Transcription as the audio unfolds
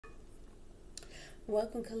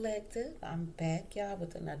Welcome, collective. I'm back, y'all,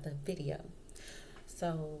 with another video.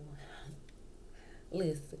 So,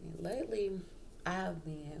 listen, lately I've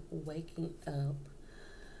been waking up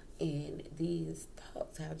and these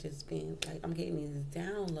thoughts have just been like, I'm getting these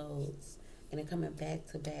downloads and they're coming back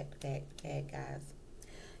to back, back to back, guys.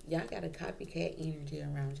 Y'all got a copycat energy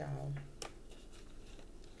around y'all.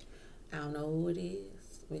 I don't know who it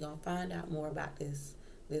is. We're gonna find out more about this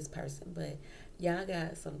person, but y'all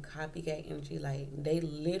got some copycat energy. Like they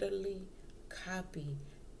literally copy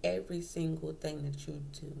every single thing that you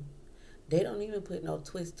do. They don't even put no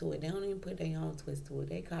twist to it. They don't even put their own twist to it.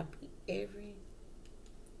 They copy every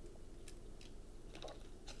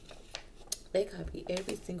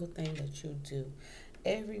single thing that you do,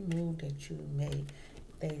 every move that you make.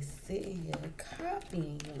 They sit in here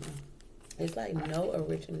copying you. It's like no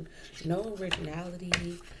originality,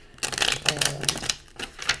 um,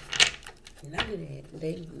 none of that.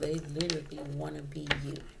 They literally want to be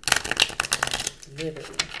you.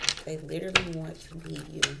 Literally, they literally want to be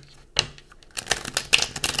you.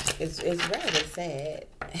 It's rather sad.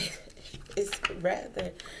 It's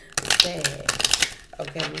rather sad.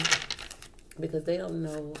 Okay, because they don't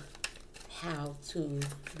know how to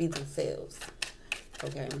be themselves.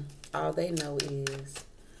 Okay, all they know is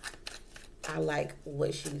I like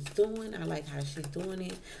what she's doing. I like how she's doing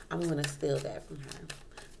it. I'm gonna steal that from her.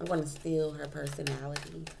 I'm gonna steal her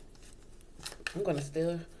personality. I'm gonna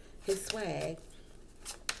steal his swag.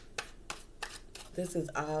 This is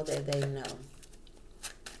all that they know.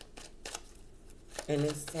 And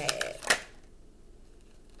it's sad.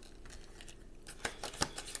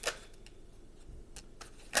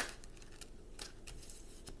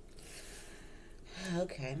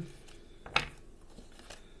 Okay.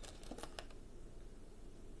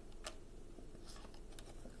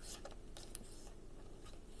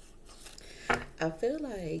 I feel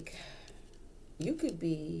like you could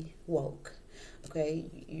be woke. Okay?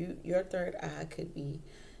 Your third eye could be,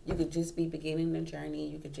 you could just be beginning the journey.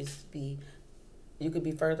 You could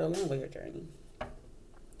be further along with your journey.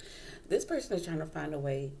 This person is trying to find a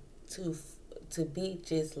way to to be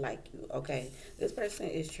just like you. Okay, this person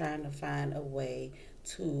is trying to find a way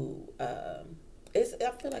to. I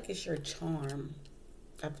feel like it's your charm.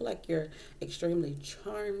 I feel like you're extremely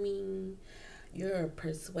charming. You're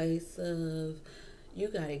persuasive. You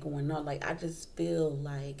got it going on. Like I just feel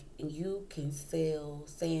like you can sail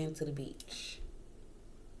sand to the beach.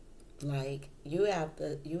 Like you have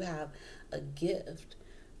a gift.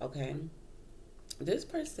 Okay, this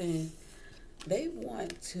person, they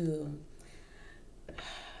want to,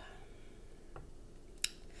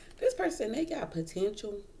 this person, they got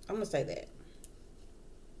potential. I'm gonna say that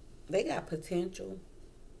they got potential,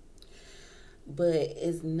 but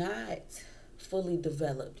it's not fully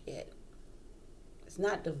developed yet. It's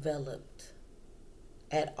not developed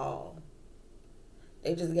at all.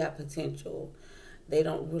 They just got potential. They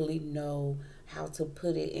don't really know how to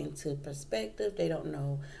put it into perspective. They don't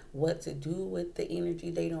know what to do with the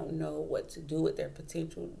energy. They don't know what to do with their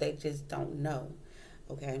potential. They just don't know.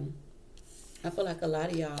 Okay. I feel like a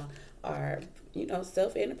lot of y'all are,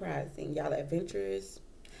 self-enterprising. Y'all adventurous.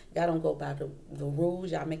 Y'all don't go by the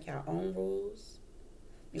rules. Y'all make your own rules.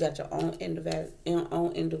 You got your own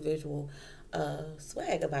individual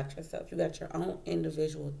swag about yourself. You got your own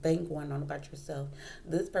individual thing going on about yourself.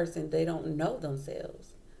 This person, they don't know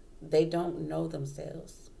themselves. They don't know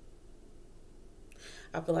themselves.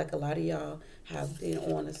 I feel like a lot of y'all have been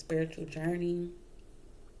on a spiritual journey.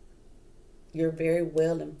 You're very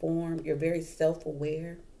well informed. You're very self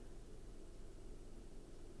aware.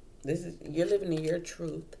 You're living in your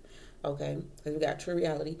truth, okay? Because you got true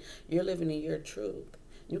reality. You're living in your truth.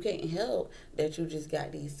 You can't help that you just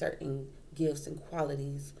got these certain gifts and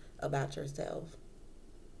qualities about yourself.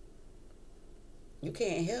 You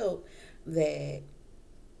can't help that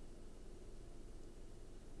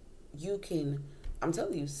you can, I'm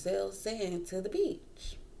telling you, sail sand to the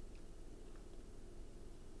beach.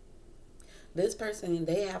 This person,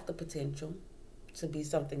 they have the potential to be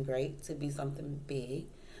something great, to be something big,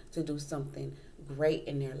 to do something great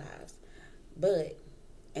in their lives. But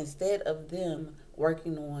instead of them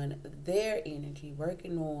working on their energy,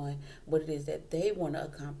 working on what it is that they want to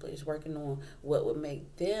accomplish, working on what would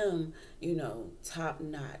make them, top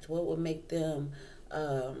notch, what would make them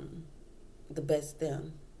the best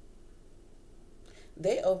them,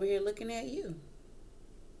 they over here looking at you,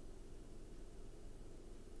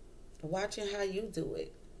 watching how you do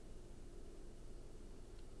it,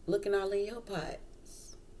 looking all in your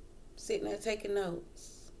pots, sitting there taking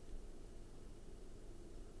notes.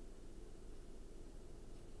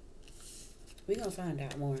 We're going to find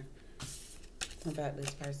out more about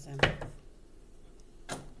this person.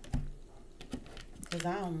 Cause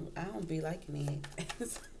I don't be liking it.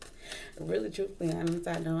 Really, truthfully, honest,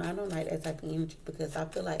 I don't like that type of energy because I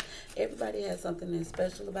feel like everybody has something that's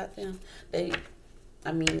special about them. They,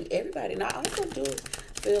 I mean, everybody. And I also do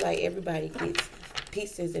feel like everybody gets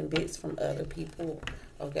pieces and bits from other people.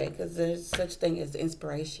 Okay, because there's such thing as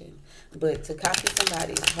inspiration, but to copy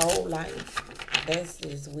somebody's whole life, that's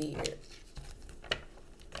just weird.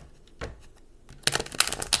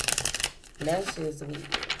 That's just weird.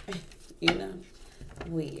 You know,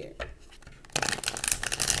 weird.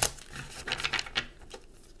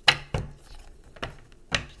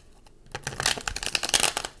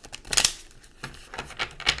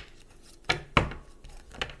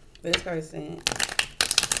 This person,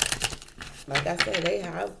 like I said, they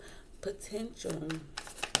have potential.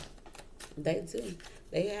 They do.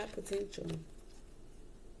 They have potential.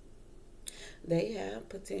 They have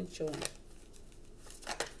potential.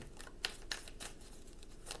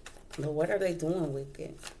 But what are they doing with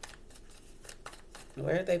it?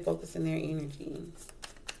 Where are they focusing their energy?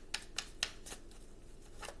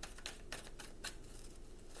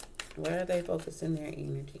 Where are they focusing their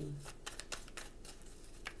energy?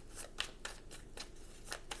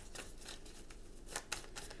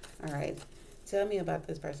 All right. Tell me about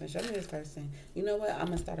this person. Show me this person. You know what? I'm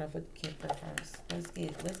gonna start off with the Kipper first. Let's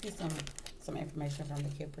get some information from the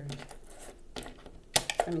Kipper.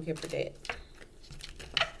 From the Kipper deck.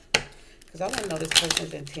 Because I want to know this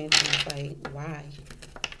person's intentions. Like, why?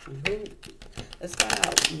 And who? Let's find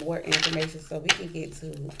out more information so we can get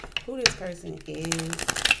to who this person is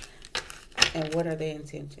and what are their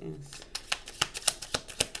intentions.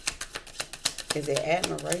 Is it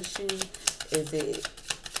admiration? Is it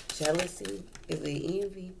jealousy? Is it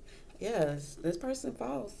envy? Yes, this person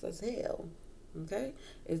false as hell. Okay?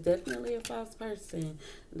 It's definitely a false person.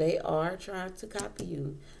 They are trying to copy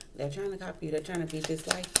you. They're trying to copy you. They're trying to be just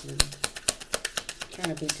like you.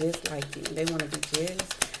 Trying to be just like you. They want to be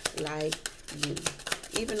just like you.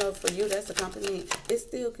 Even though for you that's a compliment, it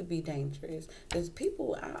still could be dangerous. There's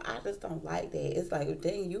people, I just don't like that. It's like,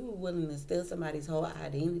 dang, you were willing to steal somebody's whole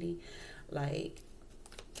identity. Like,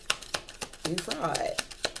 you fraud.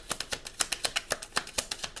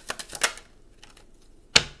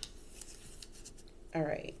 All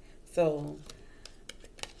right. So,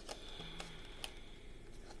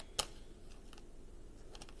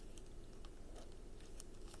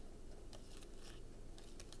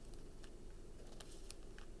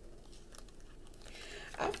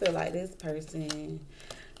 I feel like this person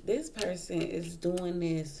is doing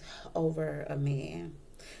this over a man.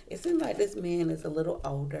 It seems like this man is a little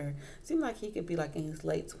older. It seems like he could be like in his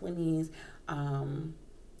late 20s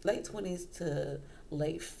to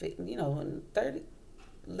you know, 30,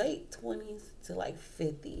 late 20s to like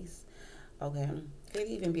 50s. Okay. Could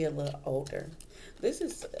even be a little older. This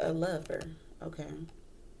is a lover. Okay.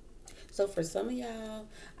 So for some of y'all,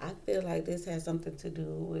 I feel like this has something to do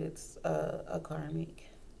with a karmic.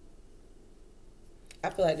 I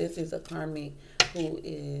feel like this is a karmic who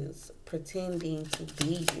is pretending to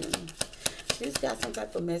be you. She's got some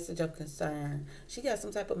type of message of concern. She got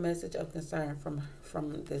some type of message of concern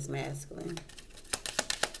from this masculine.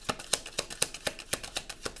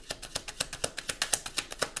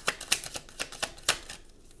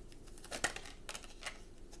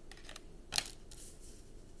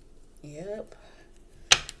 Yep.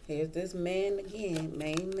 Here's this man again,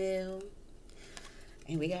 main male.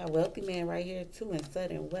 And we got a wealthy man right here too in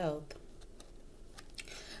sudden wealth.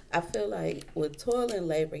 I feel like with toil and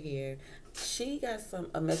labor here, she got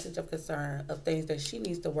a message of concern of things that she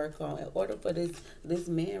needs to work on in order for this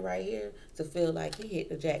man right here to feel like he hit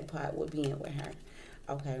the jackpot with being with her.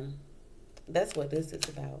 Okay. That's what this is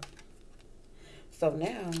about. So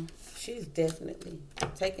now she's definitely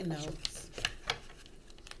taking notes.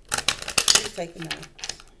 She's taking notes.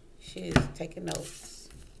 She is taking notes.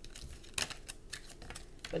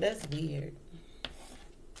 But that's weird.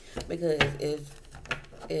 Because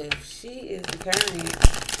if she is the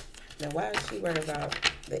current, then why is she worried about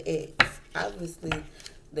the ex? Obviously,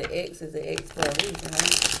 the ex is the ex for a reason,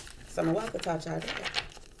 right? So I'm going to talk y'all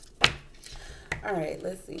that. All right,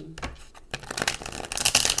 let's see.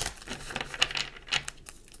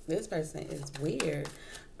 This person is weird.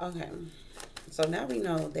 Okay, so now we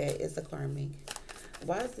know that it's a karmic.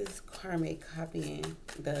 Why is this karmic copying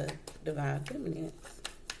the divine feminines?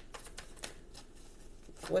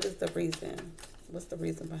 What is the reason? What's the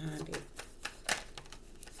reason behind it?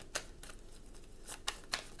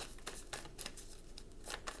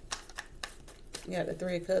 You got the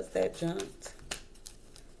Three of Cups that jumped.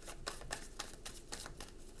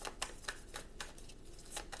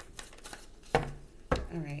 All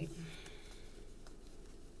right.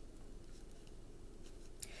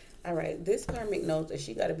 All right, this karmic knows that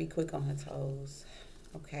she got to be quick on her toes.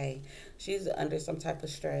 Okay, she's under some type of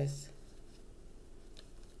stress.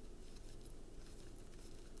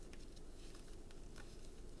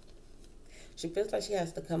 She feels like she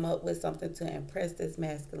has to come up with something to impress this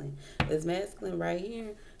masculine. This masculine right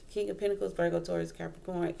here, King of Pentacles, Virgo, Taurus,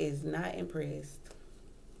 Capricorn, is not impressed.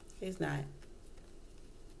 He's not.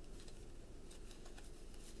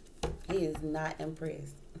 He is not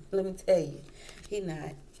impressed. Let me tell you, he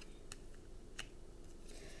not.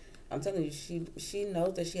 I'm telling you, she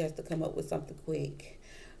knows that she has to come up with something quick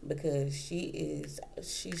because she's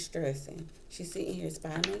stressing. She's sitting here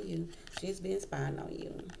spying on you. She's been spying on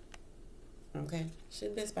you. Okay, she's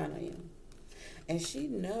been spying on you, and she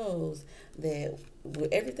knows that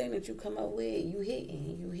with everything that you come up with, you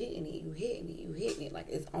hitting it like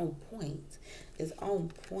it's on point. It's on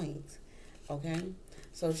point. Okay,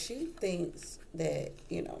 so she thinks that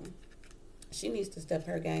she needs to step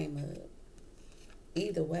her game up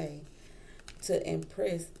either way to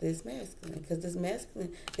impress this masculine, because this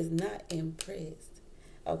masculine is not impressed.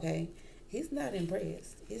 Okay, he's not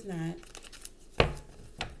impressed. He's not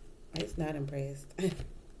impressed.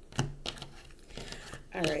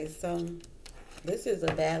 All right, so this is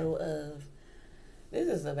a battle of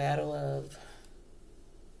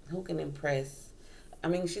who can impress. I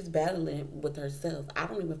mean, she's battling with herself. I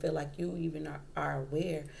don't even feel like you even are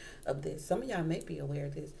aware of this. Some of y'all may be aware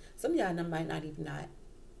of this. Some of y'all might not even not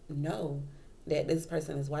know that this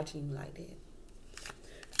person is watching you like that.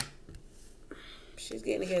 She's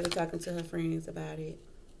getting together, talking to her friends about it.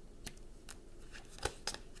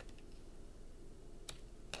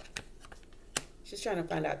 She's trying to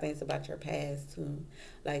find out things about your past too.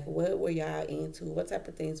 Like, what were y'all into? What type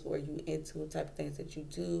of things were you into? What type of things that you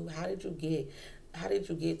do? How did you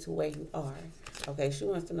get to where you are? Okay, she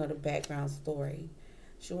wants to know the background story.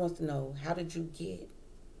 She wants to know, how did you get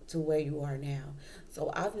to where you are now?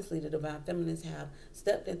 So obviously the divine feminines have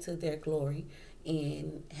stepped into their glory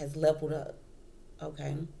and has leveled up.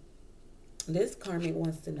 Okay. This karmic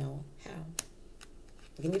wants to know how.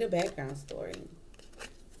 Give me the background story.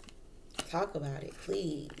 Talk about it,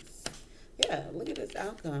 please. Yeah, look at this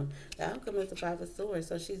outcome. The outcome is the Five of Swords.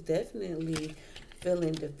 So she's definitely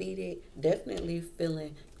feeling defeated, definitely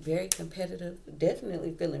feeling very competitive,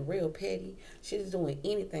 definitely feeling real petty. She's doing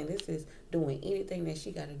anything. This is doing anything that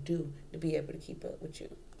she got to do to be able to keep up with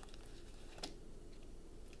you.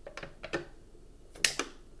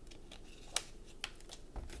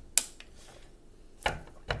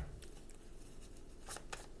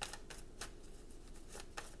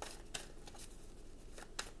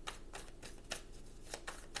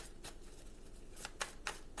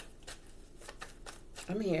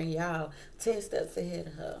 I'm hearing y'all 10 steps ahead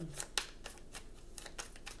of her.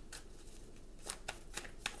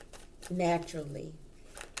 Naturally.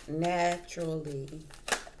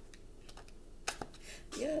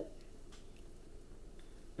 Yep.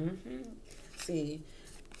 See,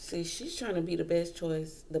 she's trying to be the best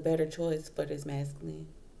choice, the better choice for this masculine.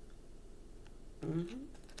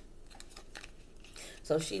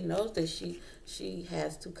 So she knows that she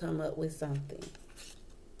has to come up with something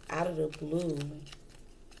out of the blue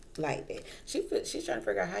like that. She's trying to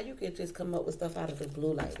figure out how you can just come up with stuff out of the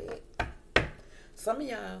blue like that. Some of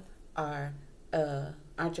y'all are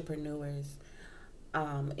entrepreneurs,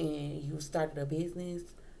 and you started a business.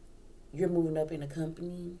 You're moving up in a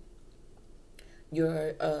company.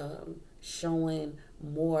 You're showing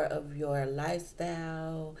more of your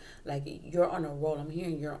lifestyle. Like, you're on a roll. I'm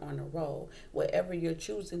hearing you're on a roll. Whatever you're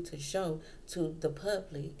choosing to show to the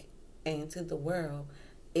public and to the world,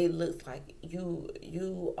 it looks like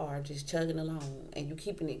you are just chugging along, and you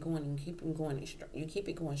keeping it going, and you keep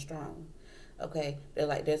it going strong. Okay, they're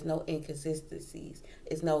like, there's no inconsistencies.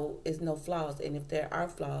 It's no flaws, and if there are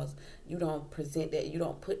flaws, you don't present that. You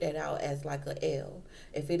don't put that out as like a L.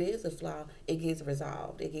 If it is a flaw, it gets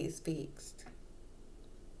resolved. It gets fixed.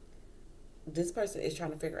 This person is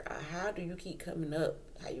trying to figure out, how do you keep coming up?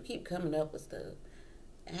 How you keep coming up with stuff?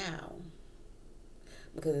 How?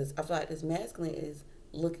 Because I feel like this masculine is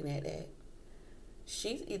looking at that.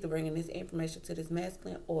 She's either bringing this information to this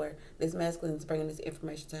masculine, or this masculine is bringing this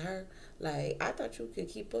information to her. Like, I thought you could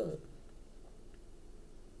keep up.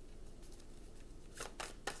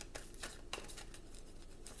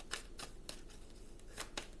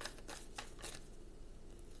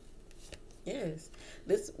 Yes.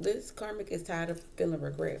 This karmic is tired of feeling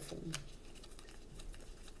regretful.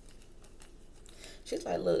 She's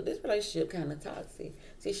like, look, this relationship kind of toxic.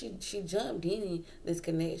 See, she jumped in this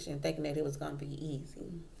connection thinking that it was going to be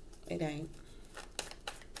easy. It ain't.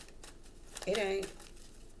 It ain't.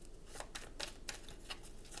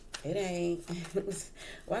 It ain't.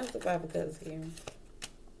 Why is the Five of Cups here?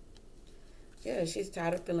 Yeah, she's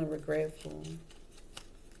tired of feeling regretful.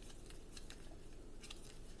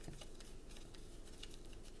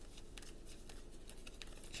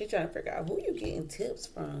 She's trying to figure out who you getting tips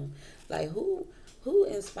from. Like who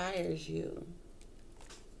inspires you?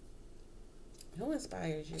 Who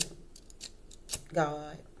inspires you?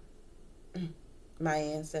 God, my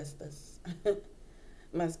ancestors,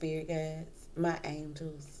 my spirit guides, my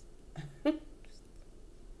angels.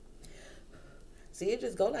 See, it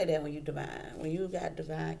just go like that when you divine. When you got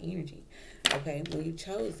divine energy. Okay, when you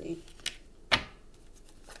chosen.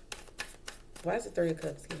 Why is the Three of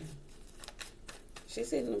Cups here? She's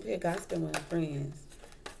sitting up here gossiping with her friends.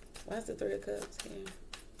 Why is the Three of Cups here?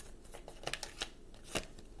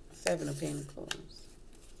 Seven of Pentacles.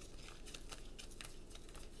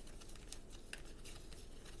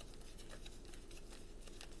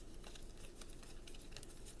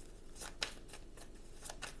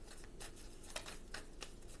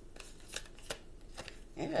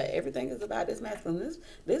 Yeah, everything is about this masculine.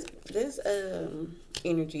 This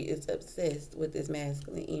energy is obsessed with this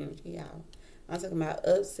masculine energy, y'all. I'm talking about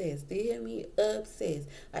obsessed. Do you hear me? Obsessed.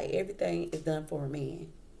 Like everything is done for a man.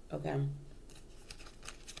 Okay.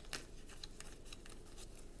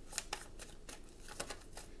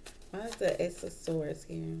 Why is the Ace of Swords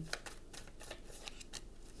here?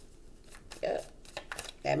 Yep.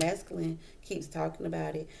 That masculine keeps talking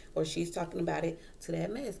about it, or she's talking about it to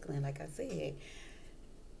that masculine, like I said.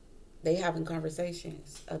 They having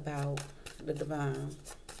conversations about the divine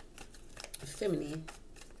feminine.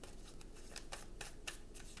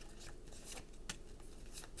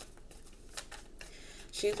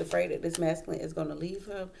 She's afraid that this masculine is going to leave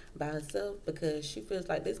her by herself because she feels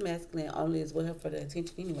like this masculine only is with her for the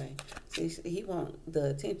attention anyway. See, he wants the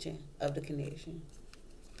attention of the connection.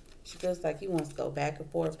 She feels like he wants to go back and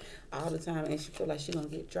forth all the time, and she feels like she's going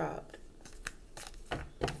to get dropped.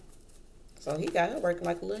 So he got her working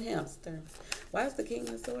like a little hamster. Why is the King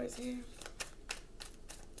of Swords here?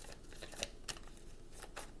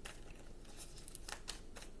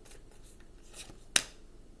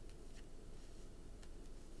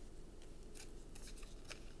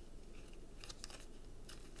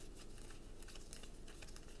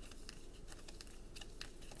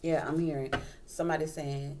 Yeah, I'm hearing somebody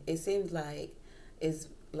saying it seems like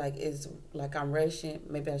I'm rushing.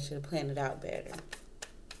 Maybe I should have planned it out better.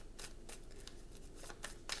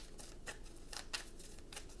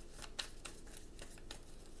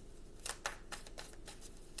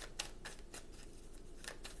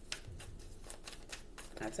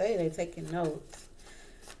 I tell you, they taking notes.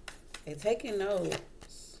 They taking notes.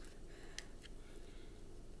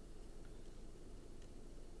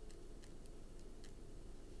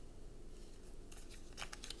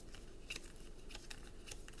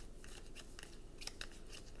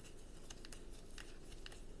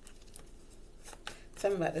 Tell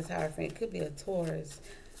me about this Hierophant. It could be a Taurus.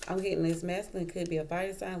 I'm getting this masculine. Could be a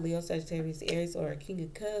fire sign, Leo, Sagittarius, Aries, or a King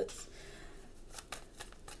of Cups.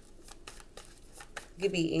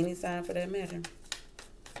 Could be any sign for that matter.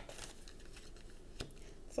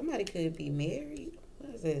 Somebody could be married.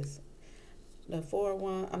 What is this? The Four of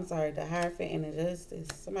Wands. I'm sorry, the Hierophant and the Justice.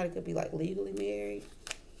 Somebody could be like legally married.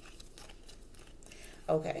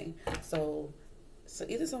 Okay, so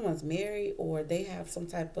either someone's married or they have some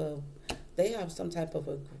type of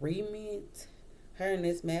agreement. Her and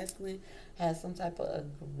this masculine has some type of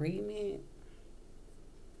agreement.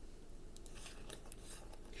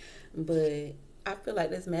 But I feel like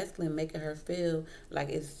this masculine making her feel like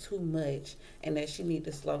it's too much and that she need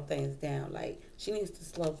to slow things down. Like she needs to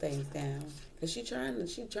slow things down because she trying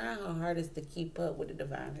her hardest to keep up with the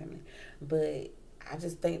divine feminine. But I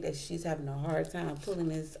just think that she's having a hard time pulling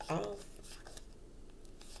this off.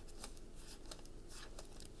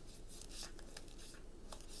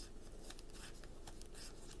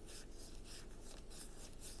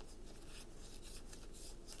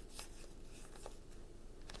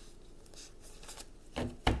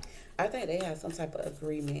 I think they have some type of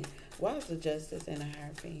agreement. Why is the Justice in the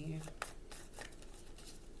Hierophant here?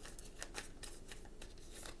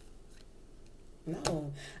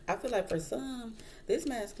 No. I feel like for some, this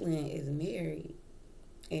masculine is married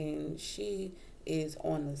and she is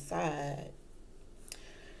on the side.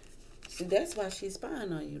 See, that's why she's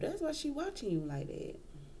spying on you. That's why she's watching you like that.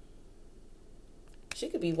 She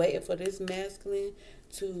could be waiting for this masculine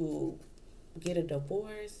to get a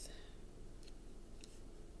divorce.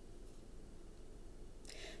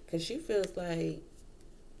 Because she feels like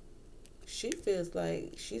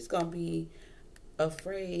she's going to be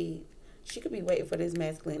afraid She could be waiting for this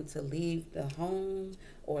masculine to leave the home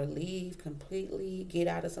or leave completely, get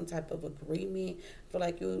out of some type of agreement. I feel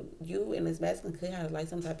like you and this masculine could have like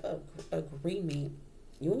some type of agreement.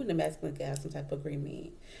 You and the masculine could have some type of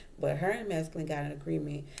agreement, but her and masculine got an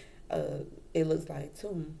agreement. It looks like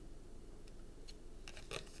too.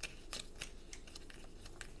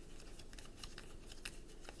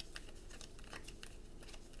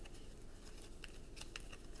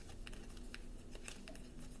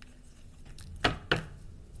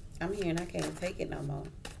 I'm hearing I can't take it no more.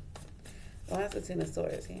 Why is the Ten of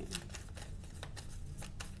Swords here?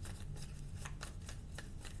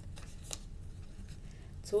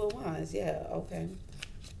 Two of Wands, yeah, okay.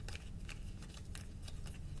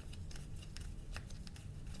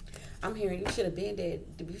 I'm hearing you should have been dead.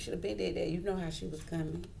 You should have been dead. That you know how she was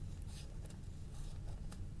coming.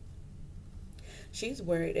 She's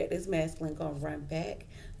worried that this masculine gonna run back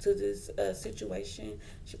to this situation.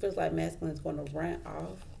 She feels like masculine's gonna run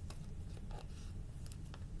off.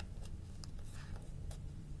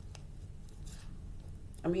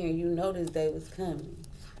 I'm hearing you know this day was coming.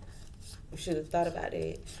 You should have thought about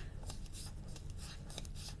it.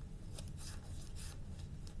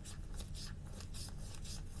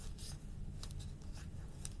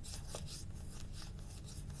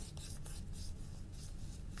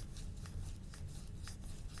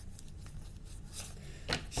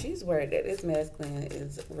 She's worried that this masculine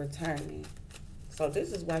is returning. So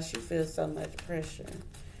this is why she feels so much pressure.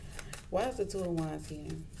 Why is the Two of Wands here?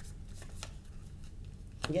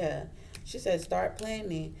 Yeah. She said start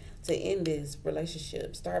planning to end this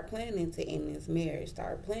relationship. Start planning to end this marriage.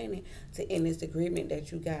 Start planning to end this agreement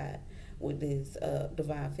that you got with this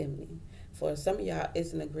divine feminine. For some of y'all,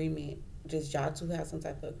 it's an agreement. Just y'all two have some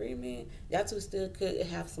type of agreement. Y'all two still could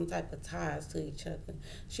have some type of ties to each other.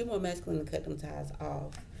 She want masculine to cut them ties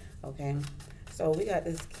off. Okay? So we got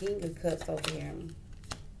this King of Cups over here.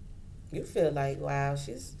 You feel like, wow,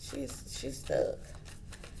 she's stuck.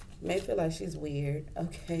 May feel like she's weird,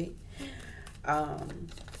 okay?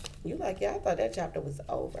 You like, yeah, I thought that chapter was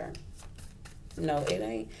over. No, it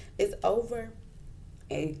ain't. It's over,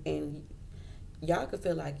 and y'all could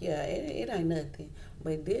feel like, yeah, it ain't nothing.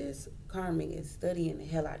 But this karmic is studying the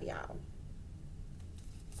hell out of y'all.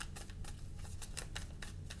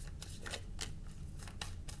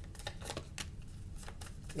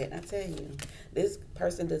 Didn't I tell you? This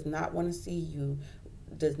person does not want to see you,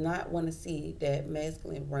 does not want to see that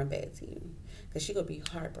masculine run back to you. Because she going to be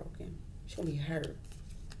heartbroken. She going to be hurt.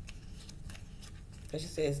 Because she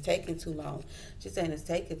said it's taking too long. She's saying it's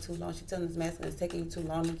taking too long. She's telling this masculine it's taking you too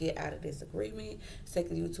long to get out of this agreement. It's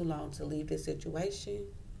taking you too long to leave this situation.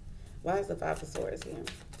 Why is the Five of Swords here?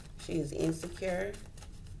 She is insecure.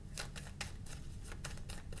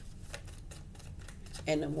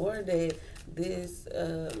 And the more that this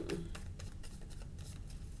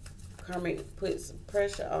karmic puts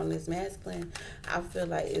pressure on this masculine, I feel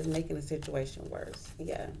like it's making the situation worse.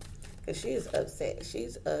 Yeah. Because she is upset.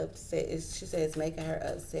 She's upset. She says it's making her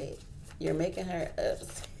upset. You're making her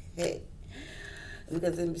upset.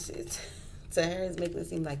 Because to her, it's making it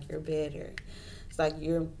seem like you're better. It's like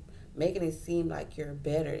you're making it seem like you're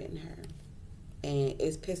better than her. And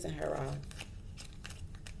it's pissing her off.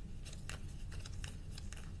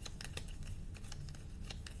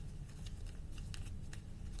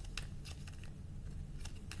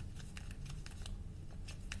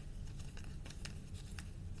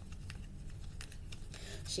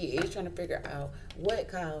 She is trying to figure out what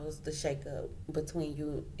caused the shakeup between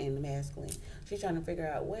you and the masculine. She's trying to figure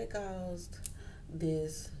out what caused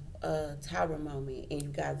this tower moment in you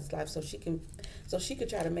guys' life, so she could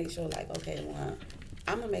try to make sure, like, okay, well,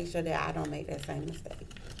 I'm gonna make sure that I don't make that same mistake.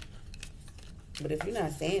 But if you're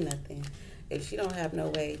not saying nothing, if she don't have no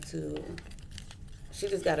way to, she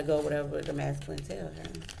just gotta go whatever the masculine tell her,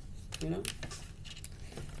 you know.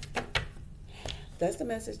 That's the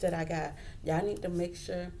message that I got. Y'all need to make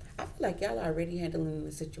sure. I feel like y'all are already handling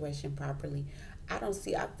the situation properly. I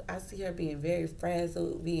see her being very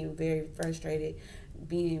frazzled, being very frustrated,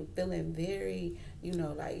 feeling very,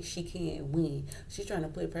 like she can't win. She's trying to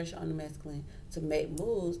put pressure on the masculine to make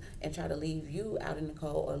moves and try to leave you out in the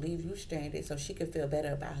cold or leave you stranded so she can feel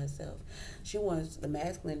better about herself. She wants the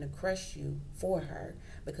masculine to crush you for her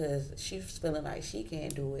because she's feeling like she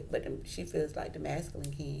can't do it, but she feels like the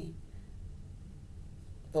masculine can.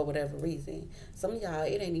 For whatever reason. Some of y'all,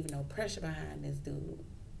 it ain't even no pressure behind this dude.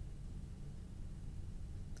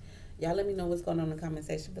 Y'all let me know what's going on in the comment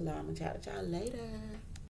section below. I'm going to chat with y'all later.